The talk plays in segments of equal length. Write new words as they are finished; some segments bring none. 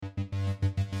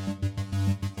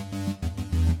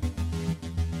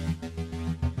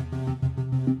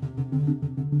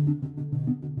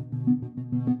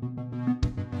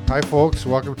Hi, folks.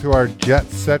 Welcome to our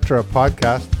Jetcetera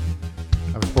podcast.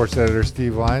 I'm sports editor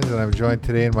Steve Lyons, and I'm joined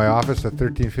today in my office at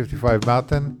 1355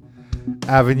 Mountain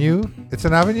Avenue. It's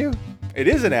an avenue? It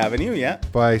is an avenue, yeah.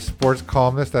 By sports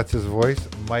columnist, that's his voice,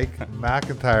 Mike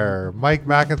McIntyre. Mike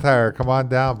McIntyre, come on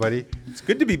down, buddy. It's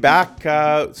good to be back.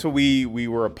 So we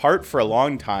were apart for a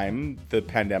long time, the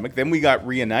pandemic. Then we got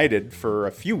reunited for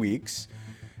a few weeks.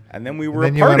 And then we were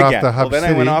apart again. Then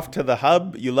I went off to the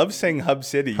Hub. You love saying Hub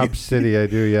City. Hub City, I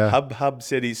do, yeah. Hub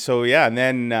City. So yeah, and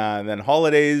then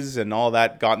holidays and all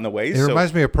that got in the way. It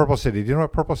reminds me of Purple City. Do you know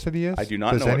what Purple City is? I do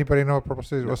not know. Does anybody know what Purple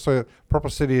City is? No. So Purple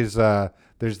City is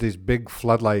there's these big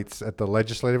floodlights at the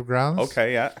legislative grounds.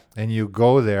 Okay, yeah. And you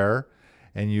go there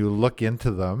and you look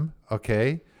into them,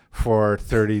 okay, for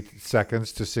 30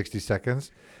 seconds to 60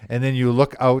 seconds. And then you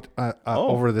look out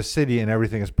over the city, and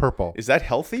everything is purple. Is that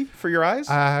healthy for your eyes?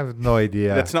 I have no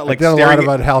idea. That's not like I did a lot of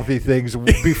unhealthy things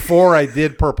before I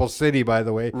did Purple City, by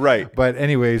the way. Right. But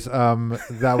anyways,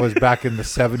 that was back in the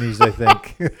 70s, I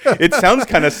think. It sounds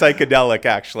kind of psychedelic,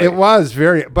 actually. It was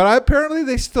very, but apparently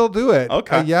they still do it.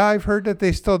 Okay. Yeah, I've heard that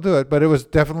they still do it, but it was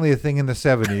definitely a thing in the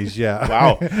 70s. Yeah.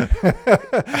 Wow.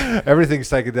 Everything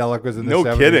psychedelic was in the 70s.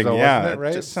 No kidding. Though, Yeah. wasn't it,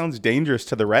 right? It just sounds dangerous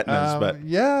to the retinas, but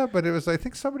yeah, but it was. I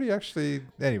think somebody actually.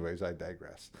 Anyways, I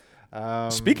digress.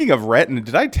 Speaking of retina,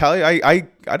 did I tell you? I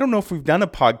don't know if we've done a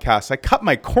podcast. I cut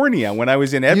my cornea when I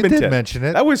was in Edmonton. You did mention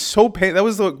it. That was so pain. That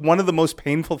was one of the most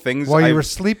painful things. While you were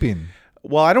sleeping.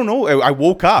 Well, I don't know. I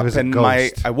woke up and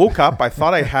I woke up. I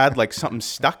thought I had like something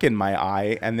stuck in my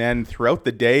eye, and then throughout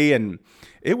the day, and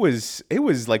it was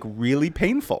like really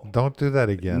painful. Don't do that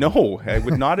again. No, I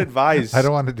would not advise. I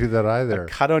don't want to do that either. A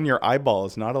cut on your eyeball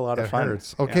is not a lot of fun.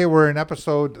 Hurts. Okay, We're in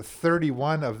episode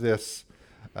 31 of this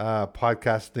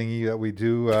podcast thingy that we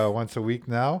do once a week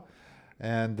now.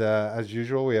 And as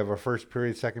usual, we have our first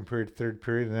period, second period, third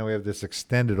period, and then we have this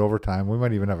extended overtime. We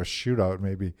might even have a shootout,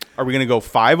 maybe. Are we going to go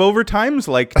 5 overtimes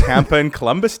like Tampa and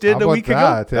Columbus did a week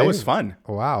ago? That was fun.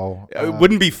 Wow. It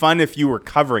wouldn't be fun if you were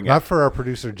covering it. Not for our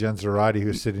producer, Jen Zarati,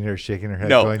 who's sitting here shaking her head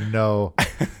going, no.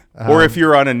 Or if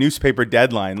you're on a newspaper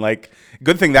deadline. Like,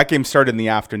 good thing that game started in the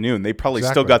afternoon. They probably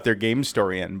still got their game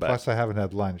story in. But plus, I haven't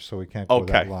had lunch, so we can't go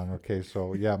that long. Okay,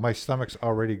 so yeah, my stomach's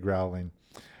already growling.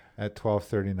 At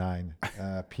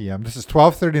 12:39 p.m. This is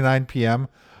 12:39 p.m.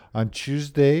 on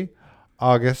Tuesday,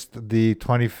 August the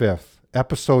 25th.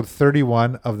 Episode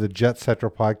 31 of the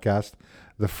Jetcetera podcast.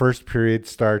 The first period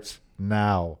starts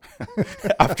now.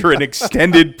 After an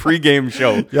extended pregame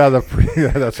show. Yeah,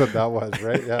 that's what that was,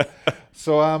 right? Yeah.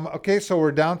 So so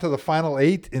we're down to the final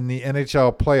 8 in the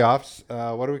NHL playoffs.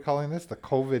 What are we calling this? The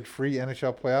COVID-free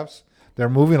NHL playoffs. They're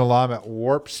moving along at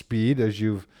warp speed, as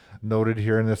you've noted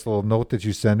here in this little note that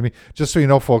you send me. Just so you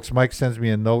know, folks, Mike sends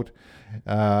me a note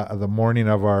the morning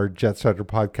of our Jetcetera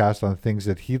podcast on things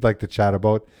that he'd like to chat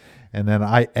about. And then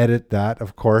I edit that,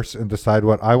 of course, and decide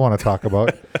what I want to talk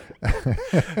about.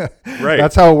 Right.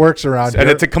 That's how it works around here. And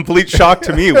it's a complete shock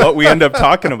to me what we end up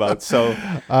talking about. So,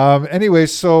 anyway,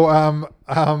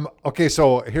 okay,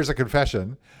 so here's a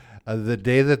confession. The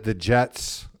day that the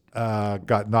Jets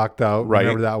got knocked out,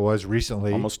 whenever that was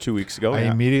recently. Almost 2 weeks ago. I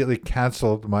immediately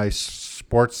canceled my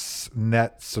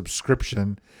Sportsnet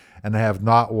subscription, and I have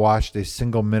not watched a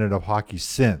single minute of hockey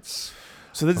since.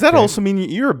 So does that also mean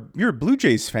you're a Blue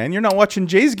Jays fan? You're not watching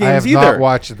Jays games either? I have either. not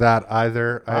watched that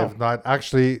either. Wow. I have not.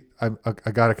 Actually, I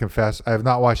got to confess, I have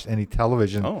not watched any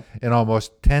television in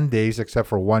almost 10 days except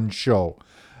for one show.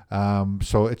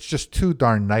 So it's just too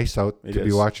darn nice out to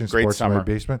be watching sports in my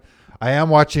basement. I am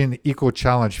watching Eco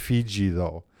Challenge Fiji,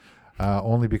 though,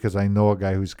 only because I know a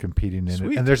guy who's competing in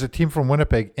it. And there's a team from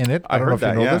Winnipeg in it. I don't know if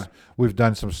you know this. We've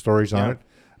done some stories on it.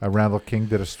 Randall King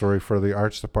did a story for the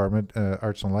arts department,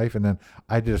 Arts and Life. And then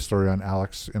I did a story on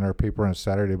Alex in our paper on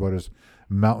Saturday about his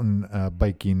mountain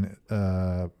biking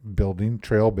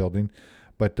trail building.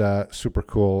 But super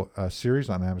cool series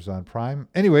on Amazon Prime.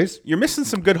 Anyways. You're missing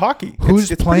some good hockey.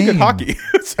 Who's playing? Pretty good hockey.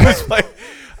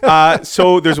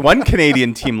 So there's one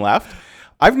Canadian team left.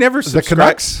 I've never subscribed. The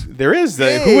Canucks? There is.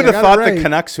 Who would have thought the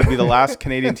Canucks would be the last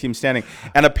Canadian team standing?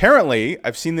 And apparently,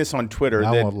 I've seen this on Twitter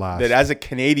that as a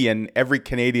Canadian, every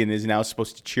Canadian is now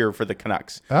supposed to cheer for the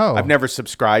Canucks. Oh. I've never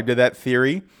subscribed to that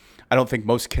theory. I don't think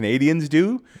most Canadians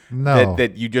do. No.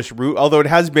 That you just root. Although it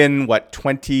has been,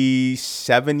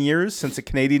 27 years since a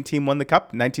Canadian team won the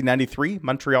Cup? 1993,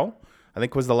 Montreal. I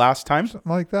think was the last time.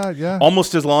 Something like that, yeah.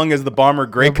 Almost as long as the Bomber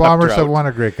Grey Cup. The Bombers drought. have won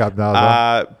a Grey Cup now,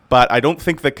 though. But I don't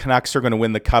think the Canucks are going to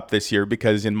win the Cup this year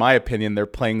because, in my opinion, they're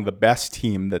playing the best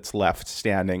team that's left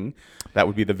standing. That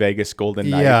would be the Vegas Golden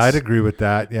Knights. Yeah, I'd agree with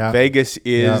that. Yeah, Vegas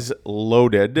is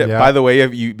loaded. Yeah. By the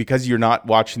way, because you're not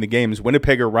watching the games,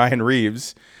 Winnipegger Ryan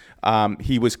Reeves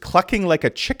He was clucking like a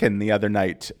chicken the other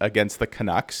night against the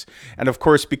Canucks. And of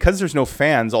course, because there's no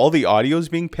fans, all the audio is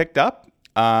being picked up.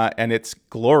 And it's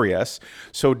glorious.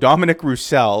 So Dominic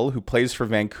Roussel, who plays for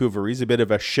Vancouver, he's a bit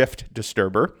of a shift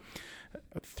disturber.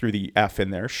 Through the F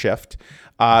in there, shift.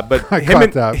 But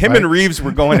him and Reeves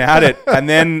were going at it. And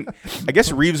then I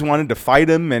guess Reeves wanted to fight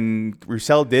him and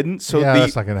Roussel didn't. So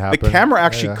that's not gonna happen. The camera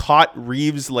actually caught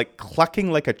Reeves like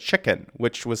clucking like a chicken,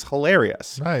 which was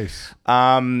hilarious. Nice.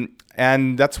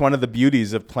 And that's one of the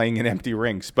beauties of playing in empty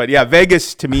rinks. But yeah,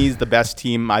 Vegas to me is the best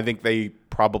team. I think they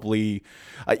probably,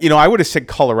 I would have said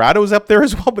Colorado's up there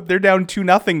as well, but they're down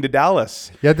 2-0 to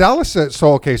Dallas. Yeah, Dallas.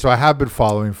 So I have been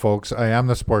following, folks. I am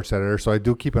the sports editor, so I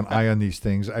do keep an eye on these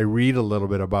things. I read a little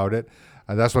bit about it.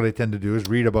 That's what I tend to do, is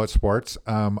read about sports.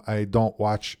 I don't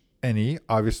watch any,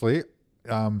 obviously.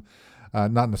 Not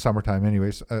in the summertime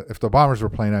anyways. If the Bombers were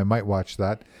playing, I might watch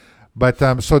that.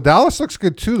 But so Dallas looks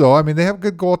good too, though. I mean, they have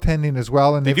good goaltending as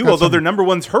well, and they do. Although their number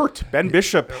one's hurt, Ben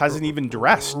Bishop hasn't even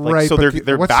dressed. Right. So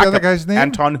they're what's back the other guy's name?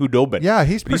 Anton Hudobin. Yeah,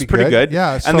 he's pretty good.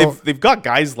 Yeah, and they've got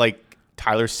guys like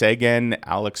Tyler Seguin,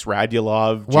 Alex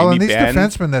Radulov, Jamie and these Benn.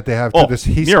 defensemen that they have too. This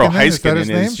Miro Heiskanen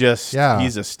is just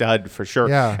he's a stud for sure.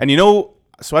 Yeah. And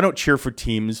so I don't cheer for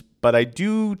teams, but I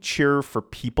do cheer for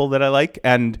people that I like.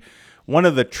 And one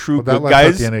of the true good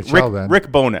guys, Rick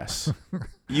Bowness.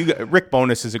 Rick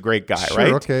Bowness is a great guy,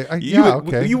 right? Okay.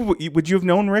 Okay. Would you have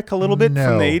known Rick a little bit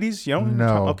from the 80s?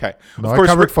 No. Okay. No, of course,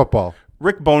 I covered football.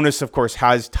 Rick Bowness, of course,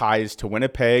 has ties to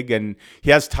Winnipeg, and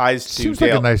he has ties to Dale,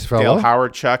 like a nice fellow. Dale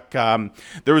Hawerchuk.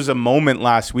 There was a moment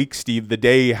last week, Steve, the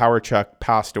day Hawerchuk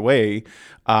passed away,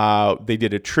 they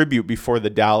did a tribute before the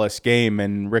Dallas game,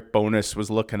 and Rick Bowness was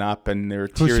looking up, and there were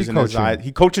tears in his eyes.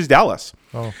 He coaches Dallas.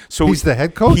 Oh. So he's the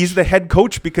head coach? He's the head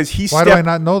coach because Why do I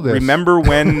not know this? Remember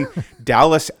when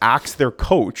Dallas axed their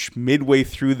coach midway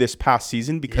through this past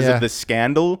season because of the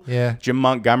scandal? Yeah. Jim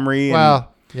Montgomery.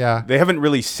 Yeah. They haven't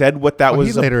really said what that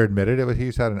was. He later admitted it.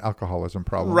 He's had an alcoholism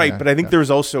problem. Right, but I think there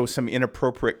was also some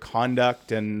inappropriate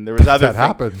conduct, and there was other that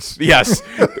happens. Yes.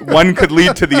 One could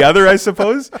lead to the other, I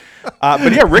suppose.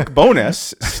 But yeah, Rick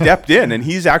Bowness stepped in, and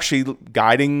he's actually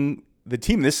guiding the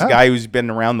team. This guy who's been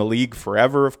around the league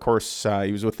forever. Of course,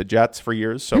 he was with the Jets for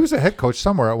years. So he was a head coach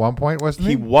somewhere at one point, wasn't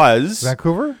he? He was.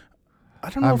 Vancouver? I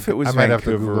don't know if it was I might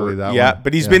Vancouver. have to Google that one.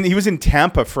 But he was in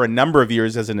Tampa for a number of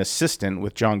years as an assistant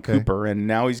with John Cooper, and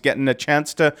now he's getting a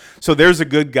chance to. So there's a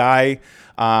good guy.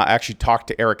 I actually talked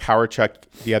to Eric Hawerchuk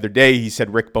the other day. He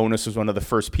said Rick Bowness was one of the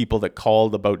first people that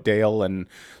called about Dale, and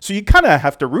so you kind of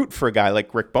have to root for a guy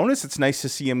like Rick Bowness. It's nice to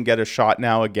see him get a shot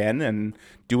now again and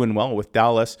doing well with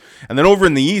Dallas. And then over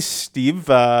in the East, Steve.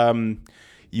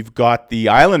 You've got the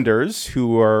Islanders,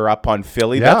 who are up on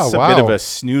Philly. That's a bit of a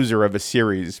snoozer of a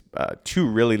series. Two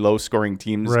really low-scoring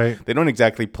teams. Right. They don't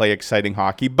exactly play exciting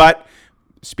hockey. But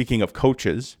speaking of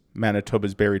coaches,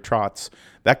 Manitoba's Barry Trotz,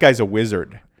 that guy's a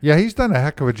wizard. Yeah, he's done a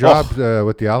heck of a job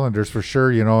with the Islanders for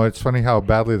sure. It's funny how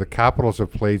badly the Capitals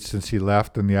have played since he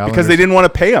left, and the Islanders because they didn't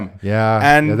want to pay him.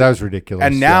 Yeah, that was ridiculous.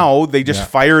 And now they just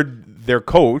fired their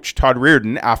coach, Todd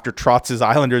Reardon, after Trotz's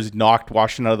Islanders knocked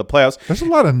Washington out of the playoffs. There's a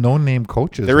lot of no-name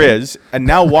coaches. There is. And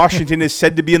now Washington is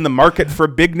said to be in the market for a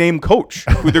big-name coach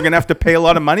who they're going to have to pay a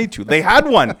lot of money to. They had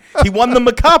one. He won them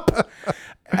a cup.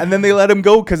 And then they let him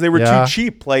go because they were too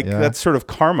cheap. That's sort of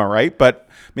karma, right? But,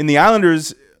 I mean, the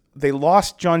Islanders, they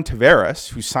lost John Tavares,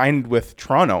 who signed with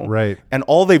Toronto. Right. And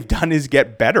all they've done is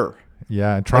get better.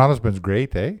 Yeah, and Toronto's been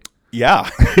great, eh? Yeah.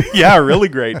 Yeah, really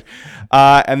great.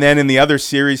 And then in the other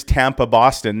series,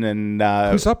 Tampa-Boston. And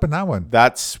who's up in that one?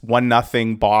 That's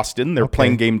 1-0 Boston. They're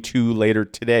playing game 2 later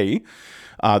today.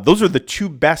 Those are the two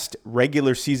best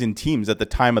regular season teams at the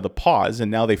time of the pause,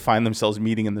 and now they find themselves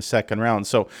meeting in the second round.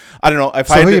 So I don't know.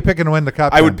 Who are you picking to win the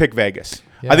Cup? I would pick Vegas.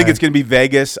 Yeah. I think it's going to be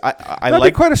Vegas. That'd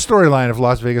be quite a storyline if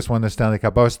Las Vegas won the Stanley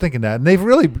Cup. I was thinking that, and they've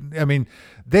really,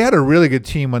 they had a really good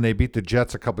team when they beat the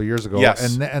Jets a couple of years ago.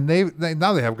 Yes. And they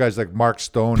now they have guys like Mark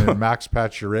Stone and Max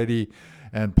Pacioretty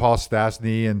and Paul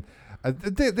Stastny, and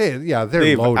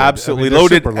they're loaded. Absolutely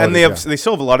loaded, and they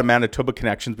still have a lot of Manitoba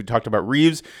connections. We talked about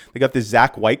Reeves. They got this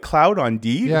Zach Whitecloud on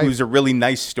D, who's a really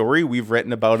nice story. We've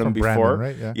written about him before.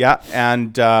 Brandon, right? Yeah,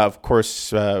 and of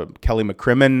course Kelly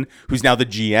McCrimmon, who's now the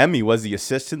GM. He was the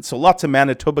assistant. So lots of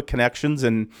Manitoba connections,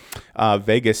 and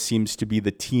Vegas seems to be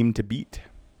the team to beat.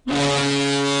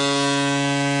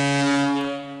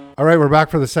 All right, we're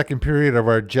back for the second period of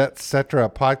our Jetcetera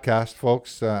podcast,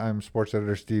 folks. I'm sports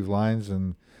editor Steve Lyons,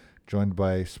 and joined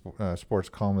by sports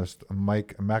columnist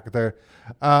Mike McIntyre.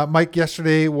 Mike,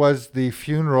 yesterday was the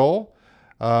funeral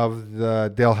of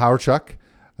Dale Hawerchuk.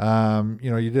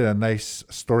 You did a nice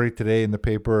story today in the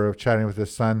paper of chatting with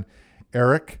his son,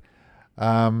 Eric.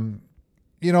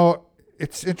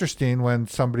 it's interesting when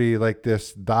somebody like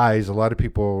this dies. A lot of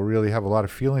people really have a lot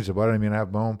of feelings about it. I mean, I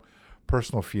have my own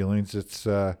personal feelings. It's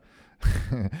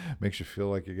makes you feel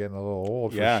like you're getting a little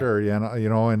old for sure. And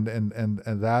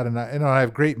that, and I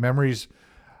have great memories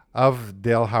of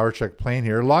Dale Hawerchuk playing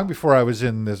here. Long before I was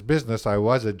in this business, I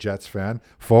was a Jets fan,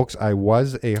 folks. I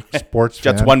was a sports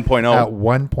Jets fan 1.0 at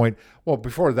one point. Well,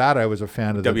 before that, I was a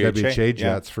fan of the WHA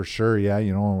Jets for sure. Yeah,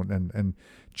 and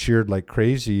cheered like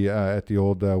crazy at the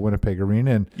old Winnipeg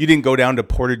Arena. And you didn't go down to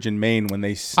Portage and Maine when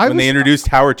they introduced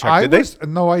Hawerchuk, did they?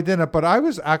 No, I didn't. But I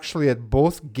was actually at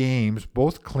both games,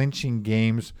 both clinching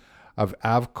games of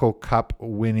Avco Cup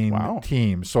winning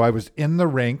teams. So I was in the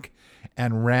rink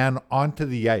and ran onto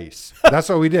the ice. That's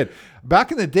what we did.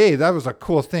 Back in the day, that was a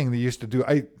cool thing they used to do.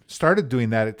 I started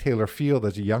doing that at Taylor Field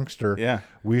as a youngster. Yeah.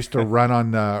 We used to run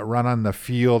on the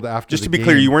field after Just the to be game.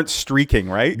 clear, you weren't streaking,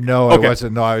 right? No, I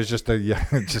wasn't. No, I was just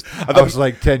I was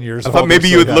like 10 years old. I thought maybe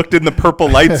you had looked in the purple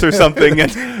lights or something.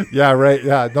 Yeah, right.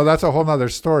 Yeah. No, that's a whole nother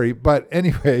story. But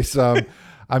anyways,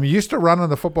 I used to run on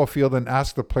the football field and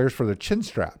ask the players for their chin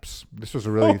straps. This was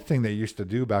a really thing they used to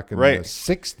do back in the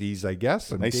 60s, I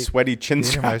guess. Nice sweaty chin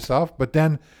strap. Myself. But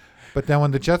then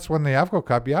when the Jets won the Avco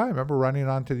Cup, I remember running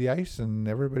onto the ice and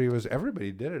everybody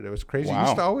did it. It was crazy.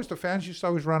 Wow. The fans used to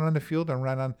always run on the field and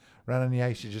run on the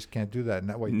ice. You just can't do that. And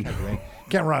that way you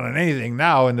can't run on anything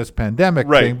now in this pandemic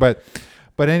thing. But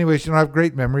anyways, I have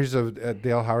great memories of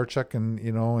Dale Hawerchuk and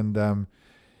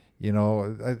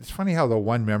it's funny how the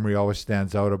one memory always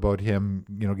stands out about him,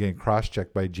 getting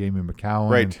cross-checked by Jamie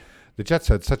McCowan. Right. And the Jets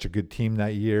had such a good team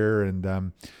that year,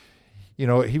 and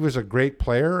he was a great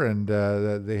player, and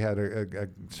they had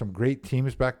some great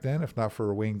teams back then. If not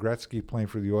for Wayne Gretzky playing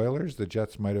for the Oilers, the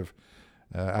Jets might have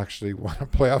actually won a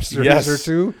playoff series or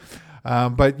two.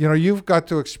 But you've got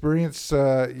to experience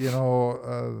a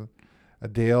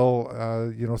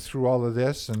Dale, through all of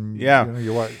this, and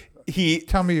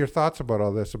tell me your thoughts about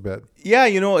all this a bit. Yeah,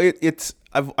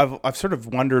 I've sort of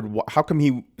wondered how come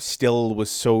he still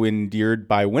was so endeared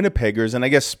by Winnipeggers, and I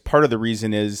guess part of the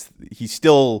reason is he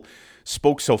still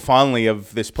spoke so fondly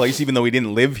of this place, even though he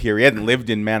didn't live here. He hadn't lived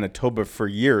in Manitoba for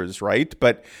years, right?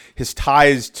 But his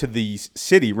ties to the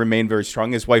city remain very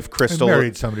strong. His wife, Crystal... He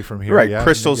married somebody from here. Right, yeah.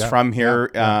 Crystal's from here.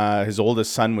 Yeah. His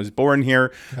oldest son was born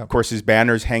here. Yeah. Of course, his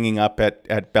banner's hanging up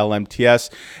at Bell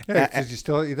MTS. Yeah,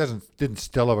 he didn't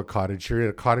still have a cottage here. He had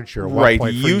a cottage here at one right,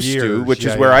 point he for used years. to, which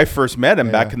is where I first met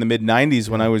him back in the mid-'90s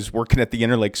when I was working at the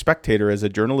Interlake Spectator as a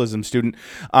journalism student.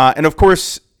 And of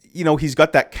course... he's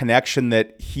got that connection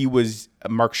that he was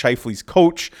Mark Scheifele's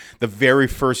coach. The very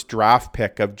first draft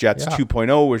pick of Jets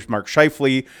 2.0 was Mark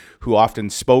Scheifele, who often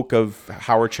spoke of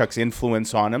Hawerchuk's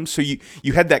influence on him. So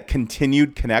you had that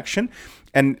continued connection.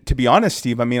 And to be honest,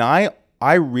 Steve,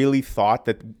 I really thought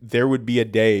that there would be a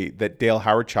day that Dale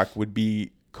Hawerchuk would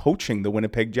be coaching the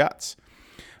Winnipeg Jets.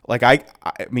 Like, I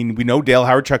mean, we know Dale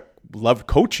Hawerchuk loved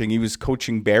coaching. He was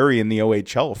coaching Barrie in the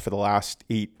OHL for the last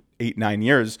 9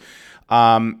 years.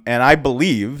 And I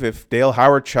believe if Dale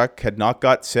Hawerchuk had not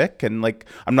got sick, and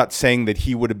I'm not saying that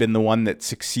he would have been the one that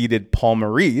succeeded Paul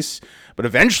Maurice, but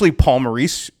eventually Paul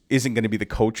Maurice isn't going to be the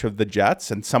coach of the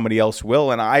Jets and somebody else will.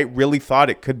 And I really thought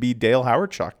it could be Dale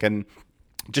Hawerchuk. And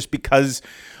just because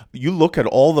you look at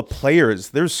all the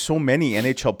players, there's so many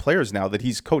NHL players now that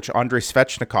he's coached. Andrei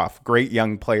Svechnikov, great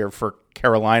young player for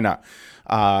Carolina.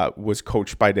 Was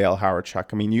coached by Dale Hawerchuk.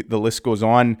 I mean, the list goes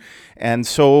on. And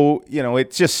so,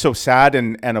 it's just so sad.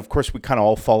 And of course, we kind of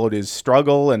all followed his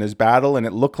struggle and his battle, and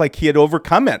it looked like he had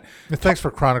overcome it. Thanks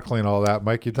for chronicling all that,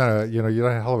 Mike. You've done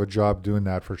a hell of a job doing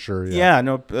that for sure.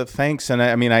 Thanks. And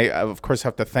I of course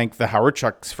have to thank the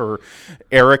Hawerchuks for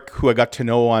Eric, who I got to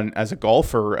know as a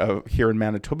golfer here in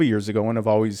Manitoba years ago, and I've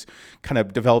always kind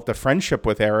of developed a friendship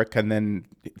with Eric, and then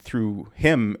through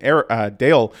him,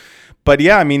 Dale. But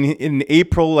yeah, in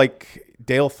April,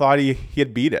 Dale thought he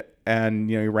had beat it,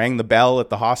 and he rang the bell at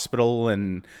the hospital,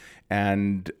 and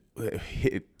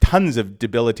tons of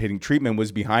debilitating treatment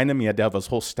was behind him. He had to have his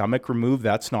whole stomach removed.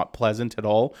 That's not pleasant at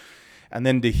all. And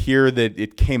then to hear that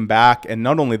it came back, and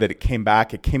not only that it came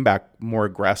back more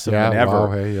aggressive than ever.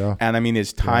 Wow, hey, yeah. And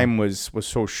his time was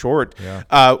so short.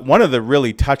 Yeah. One of the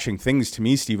really touching things to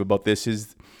me, Steve, about this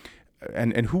is,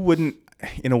 and who wouldn't,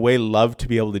 in a way, love to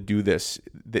be able to do this,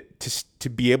 to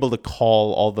be able to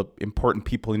call all the important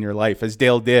people in your life, as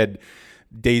Dale did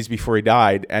days before he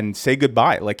died, and say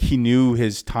goodbye. He knew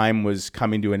his time was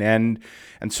coming to an end.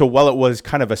 And so while it was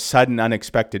kind of a sudden,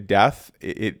 unexpected death,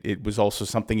 it was also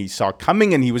something he saw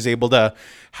coming, and he was able to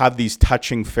have these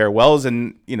touching farewells.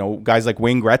 And, guys like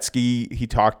Wayne Gretzky, he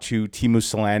talked to Teemu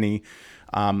Selanne,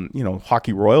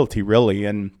 hockey royalty,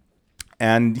 really.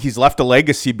 And he's left a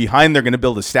legacy behind. They're going to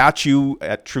build a statue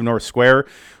at True North Square,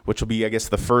 which will be, I guess,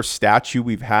 the first statue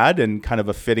we've had and kind of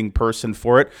a fitting person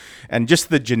for it. And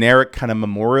just the generic kind of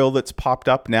memorial that's popped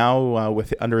up now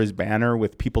with under his banner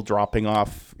with people dropping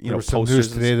off, there was some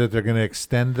news today that they're going to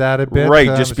extend that a bit.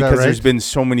 Right, just because there's been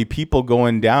so many people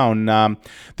going down.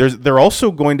 They're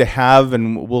also going to have,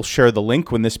 and we'll share the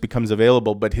link when this becomes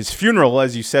available, but his funeral,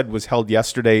 as you said, was held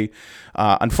yesterday.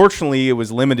 Unfortunately, it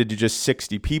was limited to just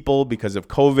 60 people because of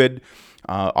COVID.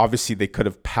 Obviously, they could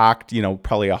have packed,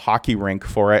 probably a hockey rink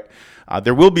for it.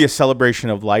 There will be a celebration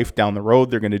of life down the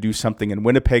road. They're going to do something in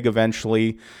Winnipeg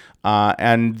eventually.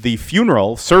 And the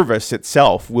funeral service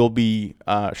itself will be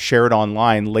shared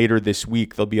online later this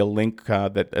week. There'll be a link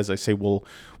that, as I say, we'll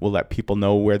let people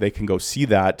know where they can go see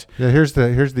that. Yeah, here's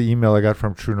the email I got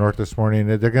from True North this morning.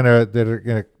 They're gonna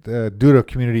due to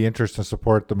community interest and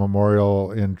support, the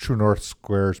memorial in True North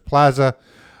Square's Plaza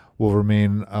will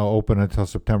remain open until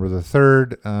September the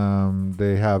 3rd.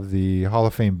 They have the Hall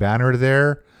of Fame banner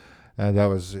there. That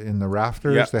was in the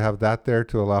rafters. Yep. They have that there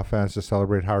to allow fans to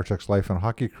celebrate Hawerchuk's life and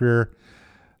hockey career.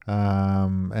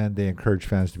 And they encourage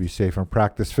fans to be safe and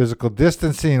practice physical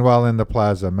distancing while in the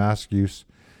plaza. Mask use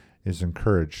is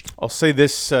encouraged. I'll say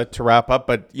this to wrap up,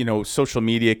 but, social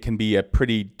media can be a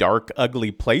pretty dark,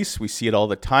 ugly place. We see it all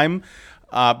the time.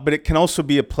 But it can also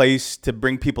be a place to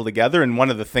bring people together. And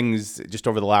one of the things just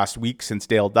over the last week since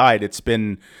Dale died, it's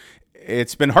been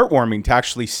heartwarming to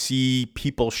actually see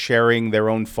people sharing their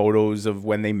own photos of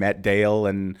when they met Dale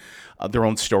and their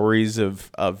own stories of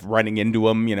running into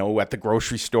him, at the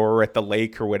grocery store or at the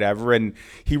lake or whatever. And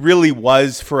he really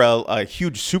was, for a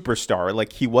huge superstar,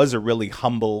 like he was a really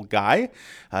humble guy,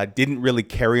 didn't really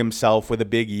carry himself with a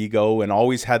big ego and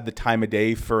always had the time of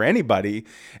day for anybody.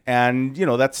 And,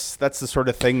 that's the sort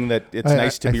of thing that it's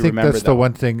nice to be remembered. I think that's the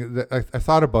one thing that I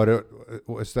thought about it.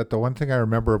 Was that the one thing I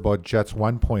remember about Jets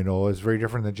 1.0 is very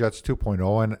different than Jets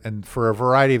 2.0, and for a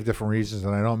variety of different reasons,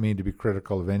 and I don't mean to be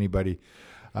critical of anybody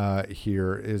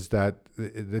here, is that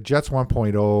the Jets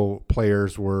 1.0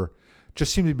 players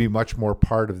just seemed to be much more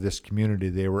part of this community.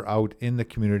 They were out in the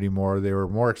community more. They were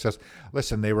more accessible.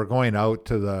 Listen, they were going out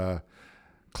to the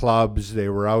clubs. They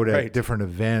were out at different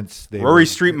events. Rory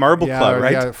Street Marble Club,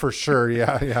 right? Yeah, for sure.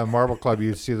 Yeah, Marble Club.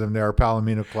 You see them there,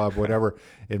 Palomino Club, whatever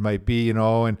it might be,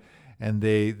 and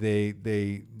they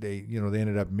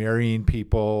ended up marrying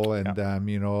people, and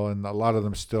and a lot of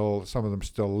them some of them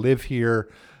still live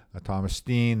here. Thomas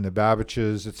Steen, the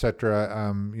Babbages,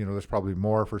 etc. There's probably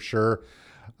more for sure.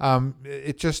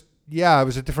 It was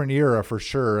a different era for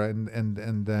sure,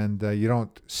 and you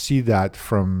don't see that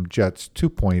from Jets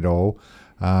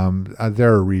 2.0.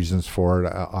 There are reasons for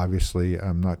it. Obviously,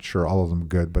 I'm not sure all of them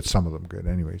good, but some of them good.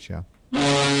 Anyways, yeah.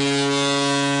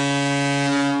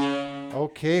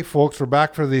 Okay, folks, we're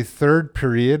back for the third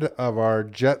period of our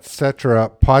Jetcetera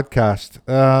podcast.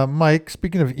 Mike,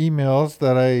 speaking of emails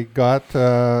that I got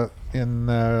in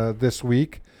this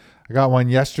week, I got one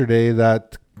yesterday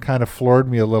that kind of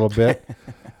floored me a little bit.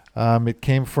 It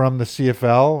came from the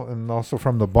CFL and also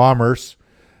from the Bombers.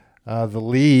 The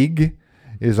league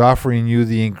is offering you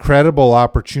the incredible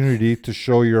opportunity to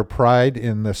show your pride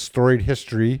in the storied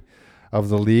history of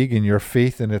the league and your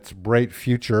faith in its bright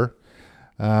future.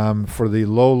 For the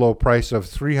low price of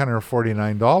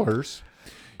 $349.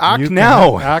 Act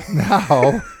now.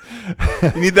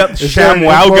 You need that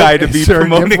ShamWow guy to be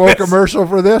promoting this. Commercial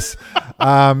for this.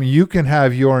 You can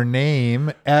have your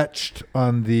name etched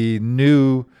on the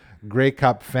new Grey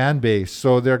Cup fan base.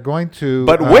 So they're going to...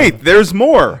 But wait, there's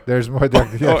more. There's more.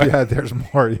 There's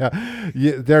more. Yeah.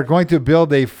 They're going to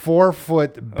build a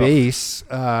 4-foot base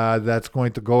that's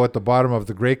going to go at the bottom of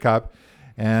the Grey Cup.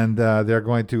 And they're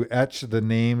going to etch the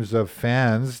names of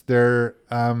fans.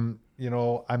 I'm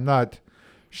not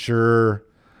sure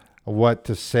what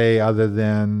to say other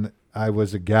than I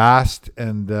was aghast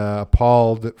and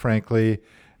appalled, frankly,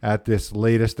 at this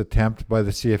latest attempt by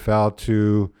the CFL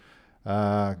to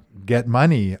get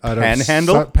money out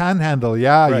of panhandle.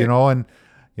 Yeah, right.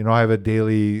 I have a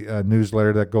daily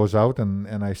newsletter that goes out,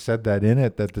 and I said that in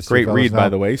it that the great CFL read, by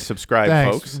the way.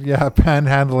 Subscribe, folks. Yeah,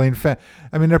 panhandling fan.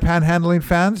 I mean, they're panhandling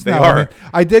fans now. They are.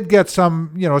 I did get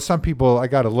some people. I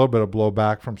got a little bit of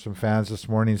blowback from some fans this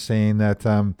morning saying that,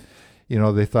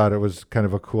 they thought it was kind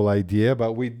of a cool idea.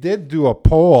 But we did do a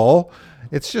poll.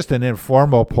 It's just an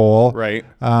informal poll, right?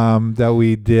 That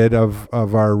we did of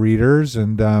our readers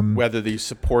and whether they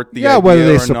support the idea whether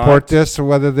they or support not. this or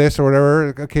whether this or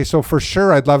whatever. Okay, so for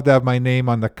sure, I'd love to have my name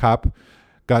on the cup.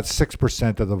 Got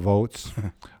 6% of the votes.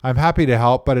 I'm happy to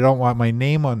help, but I don't want my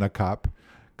name on the cup.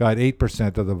 Got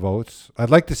 8% of the votes. I'd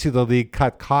like to see the league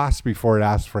cut costs before it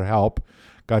asks for help.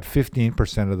 Got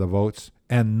 15% of the votes.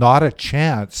 and Not a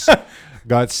Chance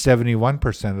got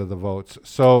 71% of the votes.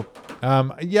 So,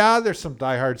 there's some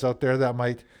diehards out there that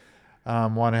might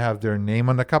want to have their name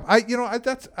on the cup.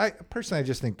 I personally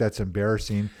just think that's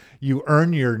embarrassing. You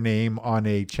earn your name on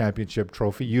a championship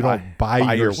trophy. You don't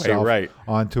buy yourself your way,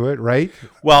 onto it, right?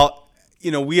 Well,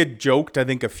 we had joked, I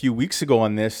think, a few weeks ago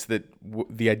on this that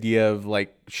the idea of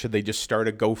should they just start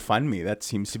a GoFundMe? That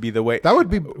seems to be the way. That would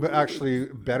be actually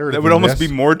better. That would almost be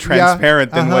more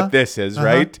transparent than what this is,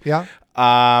 right? Yeah.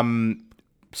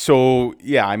 So,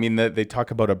 they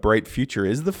talk about a bright future.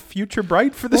 Is the future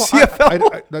bright for the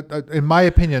CFL? In my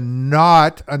opinion,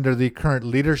 not under the current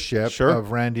leadership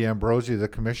of Randy Ambrosie, the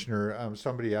commissioner.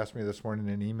 Somebody asked me this morning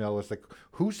in an email, it's like,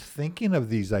 who's thinking of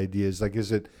these ideas? Like,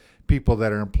 is it people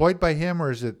that are employed by him,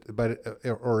 or is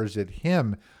it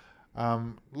him?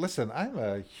 Listen, I'm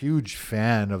a huge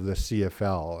fan of the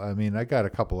CFL. I mean, I got a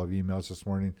couple of emails this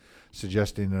morning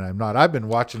suggesting that I'm not. I've been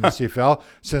watching the CFL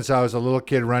since I was a little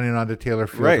kid running onto Taylor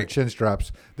Field for chin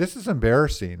straps. This is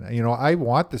embarrassing. I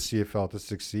want the CFL to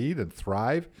succeed and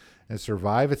thrive and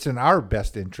survive. It's in our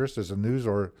best interest as a news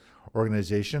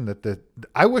organization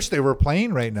I wish they were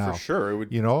playing right now. For sure. It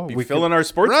would we filling our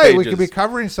sports pages. We could be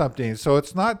covering something. So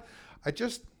it's not,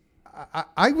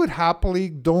 I would happily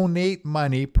donate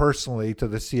money personally to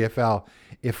the CFL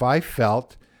if I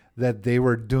felt that they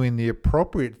were doing the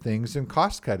appropriate things in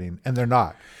cost cutting, and they're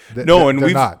not.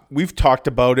 We've talked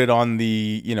about it on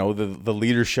the the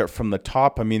leadership from the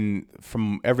top. I mean,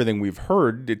 from everything we've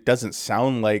heard, it doesn't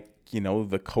sound like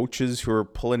the coaches who are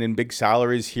pulling in big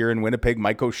salaries here in Winnipeg,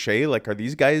 Mike O'Shea, are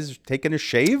these guys taking a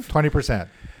shave? 20%.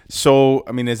 So,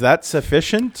 I mean, is that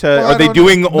sufficient? Are they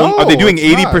doing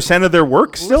 80% of their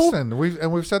work still? Listen,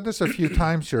 we've said this a few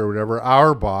times here or whatever.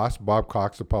 Our boss, Bob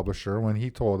Cox, the publisher, when he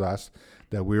told us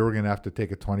that we were going to have to take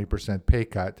a 20% pay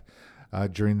cut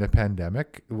during the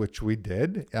pandemic, which we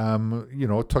did, took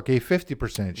a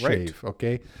 50% shave. Right.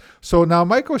 Okay. So now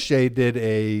Mike O'Shea did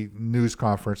a news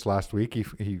conference last week.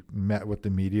 He met with the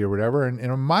media or whatever. And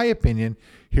in my opinion,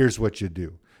 here's what you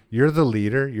do. You're the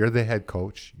leader. You're the head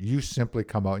coach. You simply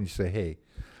come out and you say, hey,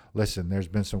 listen, there's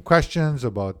been some questions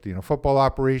about, football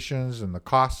operations and the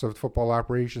costs of football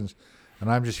operations.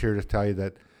 And I'm just here to tell you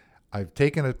that I've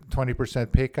taken a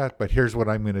 20% pay cut, but here's what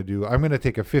I'm going to do. I'm going to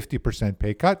take a 50%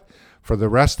 pay cut for the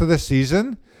rest of the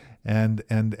season and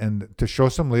to show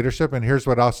some leadership. And here's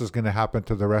what else is going to happen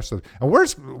to the rest of and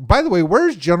where's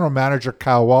General Manager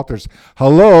Kyle Walters?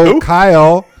 Hello, Who?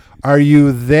 Kyle. Are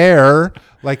you there?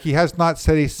 He has not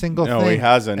said a single thing. No, he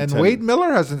hasn't. And Wade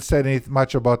Miller hasn't said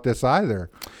much about this either.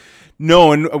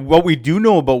 No, and what we do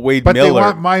know about Wade Miller... But they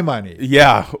want my money.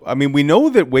 Yeah. I mean, we know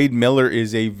that Wade Miller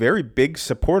is a very big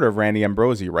supporter of Randy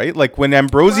Ambrosie, right? When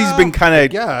Ambrosie's been kind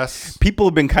of... Yes. People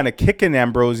have been kind of kicking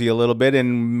Ambrosie a little bit,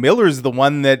 and Miller's the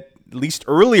one that, at least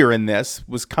earlier in this,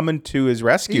 was coming to his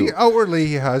rescue. Outwardly,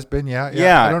 he has been, yeah.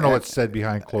 I don't know what's said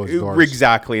behind closed doors.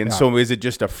 Exactly. And so is it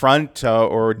just a front,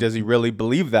 or does he really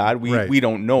believe that? We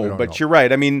don't know. But you're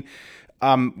right. I mean...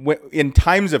 in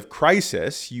times of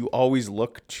crisis, you always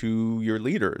look to your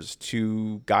leaders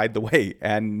to guide the way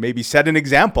and maybe set an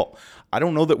example. I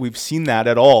don't know that we've seen that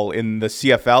at all in the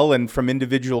CFL and from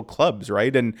individual clubs,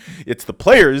 right? And it's the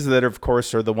players that, of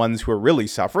course, are the ones who are really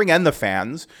suffering, and the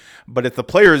fans. But it's the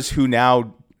players who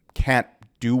now can't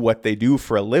do what they do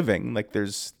for a living.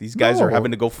 These guys are having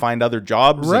to go find other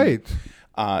jobs. Right.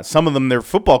 Some of them, their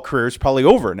football career is probably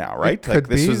over now, right?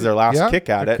 This was their last kick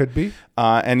at it. Could be.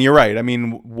 And you're right. I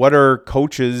mean, what are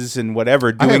coaches and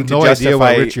whatever doing I have to no justify? idea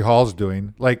what Richie Hall's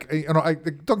doing.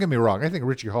 Don't get me wrong. I think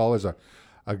Richie Hall is a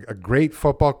great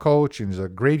football coach and he's a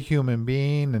great human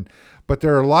being. But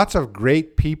there are lots of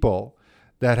great people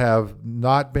that have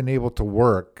not been able to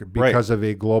work because of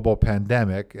a global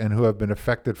pandemic and who have been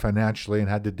affected financially and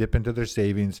had to dip into their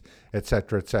savings, et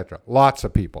cetera, et cetera. Lots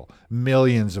of people,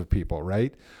 millions of people,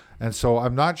 right? And so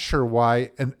I'm not sure why,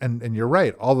 and you're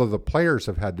right, all of the players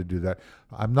have had to do that.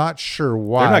 I'm not sure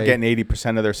why. They're not getting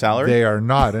 80% of their salary? They are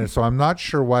not. And so I'm not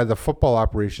sure why the football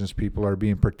operations people are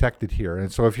being protected here.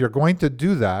 And so if you're going to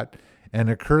do that and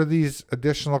incur these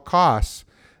additional costs,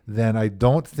 then I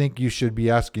don't think you should be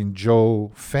asking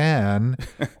Joe Fan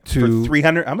to... For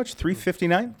 300, how much?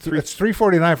 $359? It's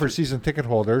 $349 for season ticket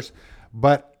holders,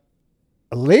 but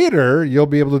later you'll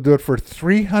be able to do it for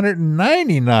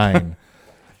 $399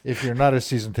 if you're not a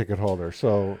season ticket holder.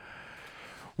 So...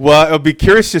 Well, I'll be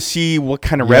curious to see what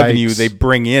kind of revenue they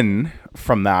bring in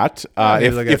from that.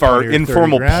 If our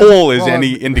informal poll is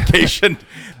any indication,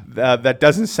 That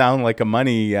doesn't sound like a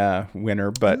money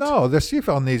winner, but no, the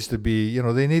CFL needs to be,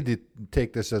 they need to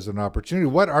take this as an opportunity.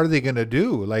 What are they going to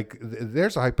do? Like,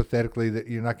 there's a hypothetically that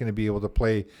you're not going to be able to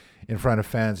play in front of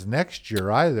fans next year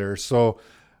either. So,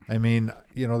 I mean,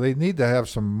 they need to have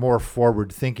some more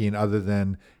forward thinking other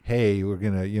than, hey, we're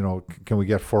going to, can we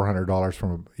get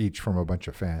 $400 each from a bunch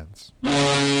of fans?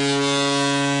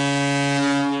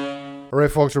 All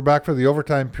right, folks, we're back for the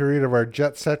overtime period of our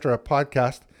Jetcetera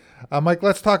podcast. Mike,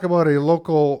 let's talk about a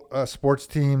local sports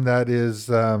team that is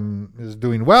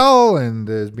doing well and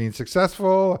is being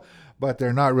successful, but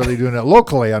they're not really doing it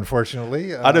locally,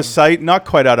 unfortunately. Out of sight, not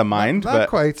quite out of mind. Not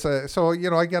quite. So,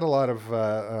 I get a lot of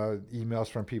emails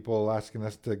from people asking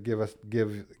us to give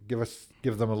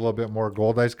them a little bit more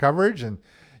Goldeyes coverage, and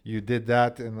you did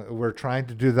that, and we're trying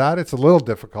to do that. It's a little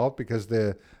difficult because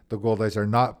the Goldeyes are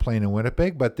not playing in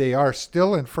Winnipeg, but they are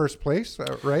still in first place,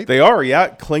 right? They are, yeah,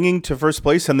 clinging to first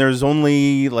place, and there's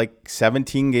only like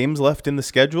 17 games left in the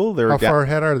schedule. How far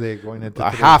ahead are they going into a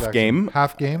half game?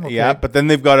 Half game, okay. Yeah, but then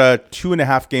they've got a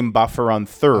 2.5 game buffer on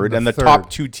third, and the top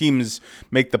two teams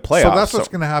make the playoffs. So that's what's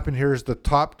going to happen here is the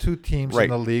top two teams in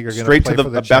the league are going to play straight to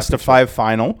the best of 5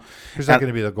 final. Who's that going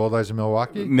to be, the Goldeyes in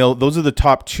Milwaukee? Those are the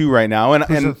top two right now. And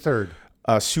who's the third?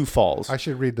 Sioux Falls. I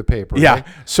should read the paper. Yeah. Right?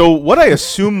 So what I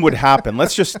assume would happen,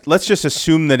 let's just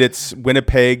assume that it's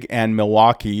Winnipeg and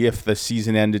Milwaukee if the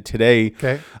season ended today.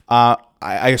 Okay.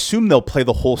 I assume they'll play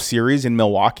the whole series in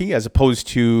Milwaukee as opposed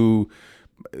to,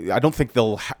 I don't think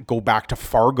they'll go back to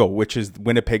Fargo, which is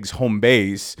Winnipeg's home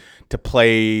base, to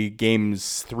play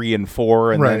games 3 and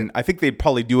 4. And then I think they'd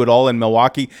probably do it all in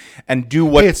Milwaukee and do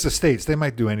what... Hey, it's the States. They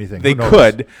might do anything. They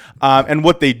could. And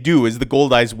what they do is the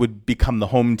Goldeyes would become the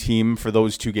home team for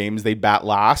those 2 games. They'd bat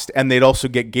last, and they'd also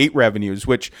get gate revenues,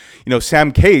 which,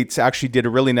 Sam Cates actually did a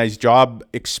really nice job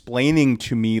explaining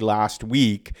to me last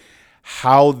week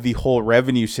how the whole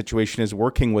revenue situation is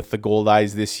working with the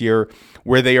Goldeyes this year,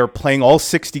 where they are playing all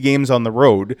 60 games on the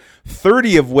road,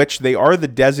 30 of which they are the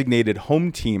designated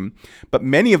home team. But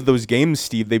many of those games,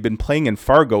 Steve, they've been playing in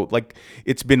Fargo. Like,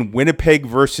 it's been Winnipeg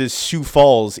versus Sioux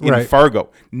Falls in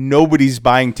Fargo. Nobody's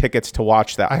buying tickets to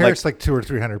watch that. I hear it's like 200 or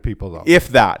 300 people, though. If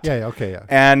that. Yeah, okay, yeah.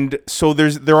 And so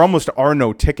there almost are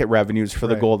no ticket revenues for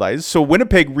the Goldeyes. So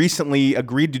Winnipeg recently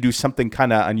agreed to do something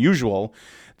kind of unusual.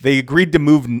 They agreed to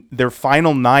move their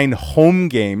final 9 home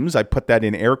games, I put that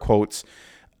in air quotes,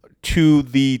 to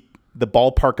the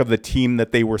ballpark of the team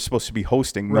that they were supposed to be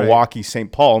hosting, Milwaukee,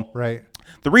 St. Paul. Right.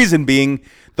 The reason being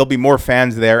there'll be more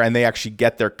fans there, and they actually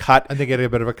get their cut. And they get a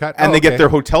bit of a cut? And they get their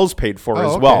hotels paid for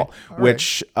as well,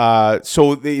 which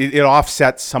so it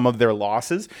offsets some of their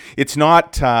losses. It's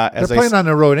not... They're playing on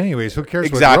the road anyways. Who cares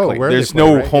exactly. what road? There's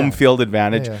no home field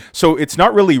advantage. Yeah. So it's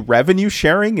not really revenue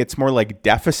sharing. It's more like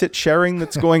deficit sharing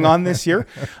that's going on this year.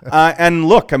 And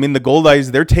look, I mean, the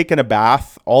Goldeyes, they're taking a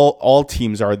bath. All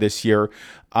teams are this year.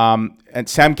 And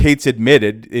Sam Cates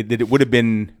admitted that it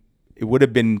would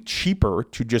have been cheaper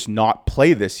to just not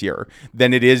play this year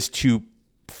than it is to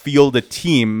field a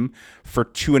team for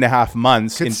 2.5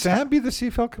 months. Could Sam be the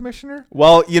CFL commissioner?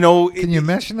 Well, can you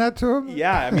mention that to him?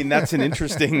 Yeah, I mean, that's an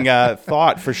interesting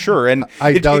thought for sure. And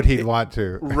I doubt he'd want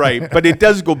to. Right, but it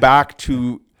does go back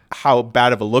to how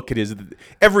bad of a look it is.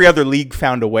 Every other league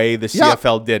found a way, the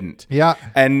CFL didn't. Yeah,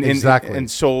 exactly. And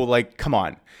so, like, come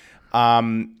on.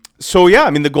 So, yeah, I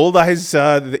mean, the Goldeyes,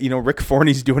 Rick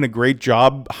Forney's doing a great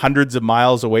job hundreds of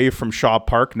miles away from Shaw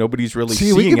Park. Nobody's really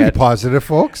seeing it. We can be positive,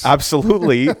 folks.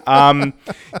 Absolutely. the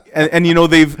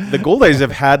Goldeyes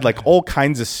have had, like, all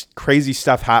kinds of crazy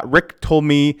stuff. Rick told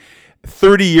me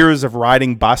 30 years of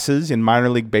riding buses in minor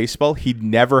league baseball, he'd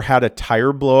never had a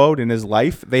tire blowout in his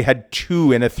life. They had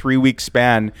 2 in a 3-week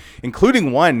span,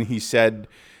 including one, he said,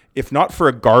 if not for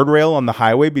a guardrail on the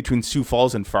highway between Sioux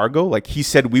Falls and Fargo, like he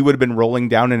said, we would have been rolling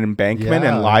down an embankment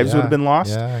and lives would have been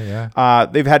lost.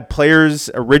 They've had players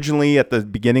originally at the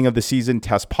beginning of the season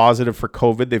test positive for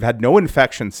COVID. They've had no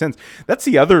infection since. That's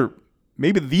the other,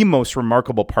 maybe the most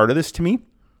remarkable part of this to me.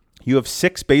 You have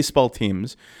 6 baseball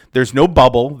teams. There's no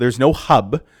bubble. There's no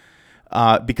hub.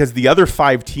 Because the other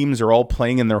 5 teams are all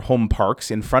playing in their home parks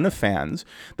in front of fans.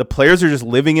 The players are just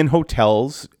living in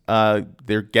hotels.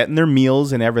 They're getting their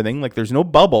meals and everything. Like, there's no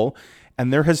bubble,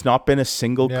 and there has not been a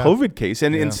single COVID case.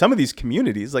 And in some of these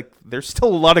communities, like, there's still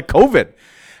a lot of COVID.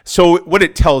 So what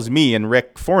it tells me, and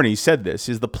Rick Forney said this,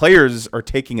 is the players are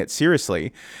taking it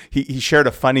seriously. He shared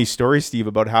a funny story, Steve,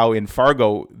 about how in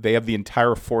Fargo, they have the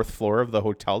entire 4th floor of the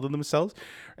hotel to themselves.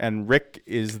 And Rick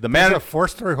is the man. There's a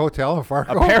 4-story hotel in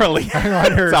Fargo? Apparently. It's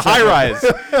a high rise.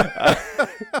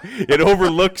 It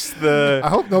overlooks the. I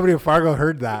hope nobody in Fargo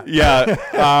heard that. Yeah,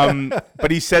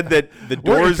 but he said that the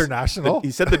doors. International.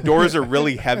 He said the doors are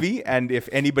really heavy, and if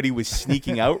anybody was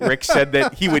sneaking out, Rick said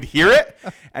that he would hear it,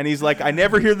 and he's like, I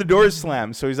never hear the doors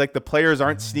slam. So he's like, the players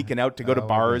aren't sneaking out to go to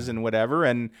bars and whatever,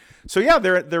 and so yeah,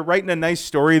 they're writing a nice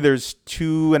story. There's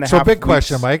 2.5. So big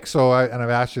question, Mike. So I've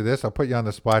asked you this. I'll put you on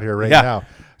the spot here now.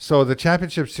 So the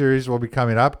championship series will be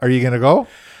coming up. Are you going to go?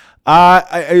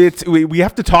 We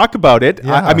have to talk about it.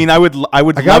 Yeah. I mean, I would. I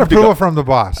got approval from the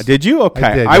boss. Did you?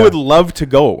 Okay. I would love to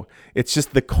go. It's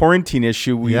just the quarantine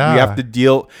issue we have to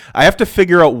deal. I have to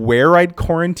figure out where I'd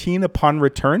quarantine upon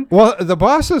return. Well, the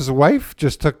boss's wife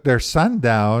just took their son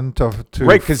down to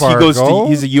right, because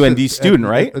he's a UND student,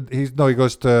 right? He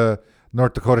goes to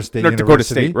North Dakota State University. Dakota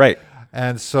State, right.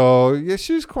 And so,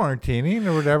 she's quarantining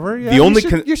or whatever. Yeah,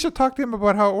 you should talk to him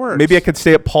about how it works. Maybe I could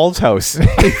stay at Paul's house when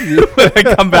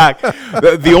I come back.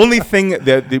 The only thing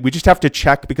that we just have to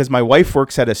check, because my wife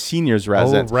works at a seniors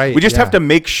residence. Oh, right. We just have to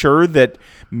make sure that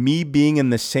me being in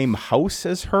the same house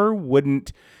as her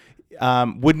wouldn't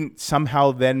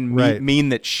somehow then mean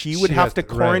that she would have to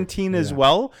quarantine as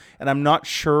well. And I'm not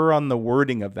sure on the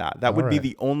wording of that. That would be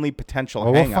the only potential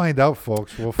hang-up. We'll find out,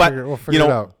 folks. We'll figure it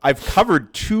out. I've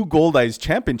covered 2 Goldeyes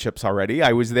championships already.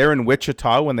 I was there in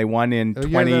Wichita when they won in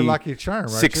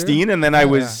 2016, and then I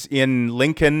was in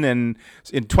Lincoln and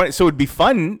in 20. So it'd be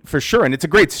fun for sure, and it's a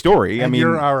great story. And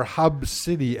you're our hub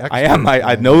city expert. I am.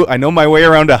 I know my way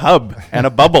around a hub and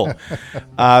a bubble.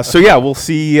 So yeah, we'll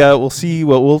see.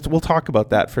 We'll talk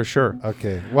about that for sure.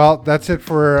 Okay. Well, that's it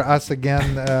for us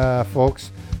again,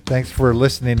 folks. Thanks for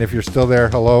listening. If you're still there,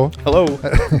 hello. Hello.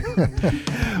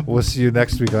 We'll see you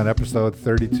next week on episode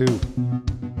 32.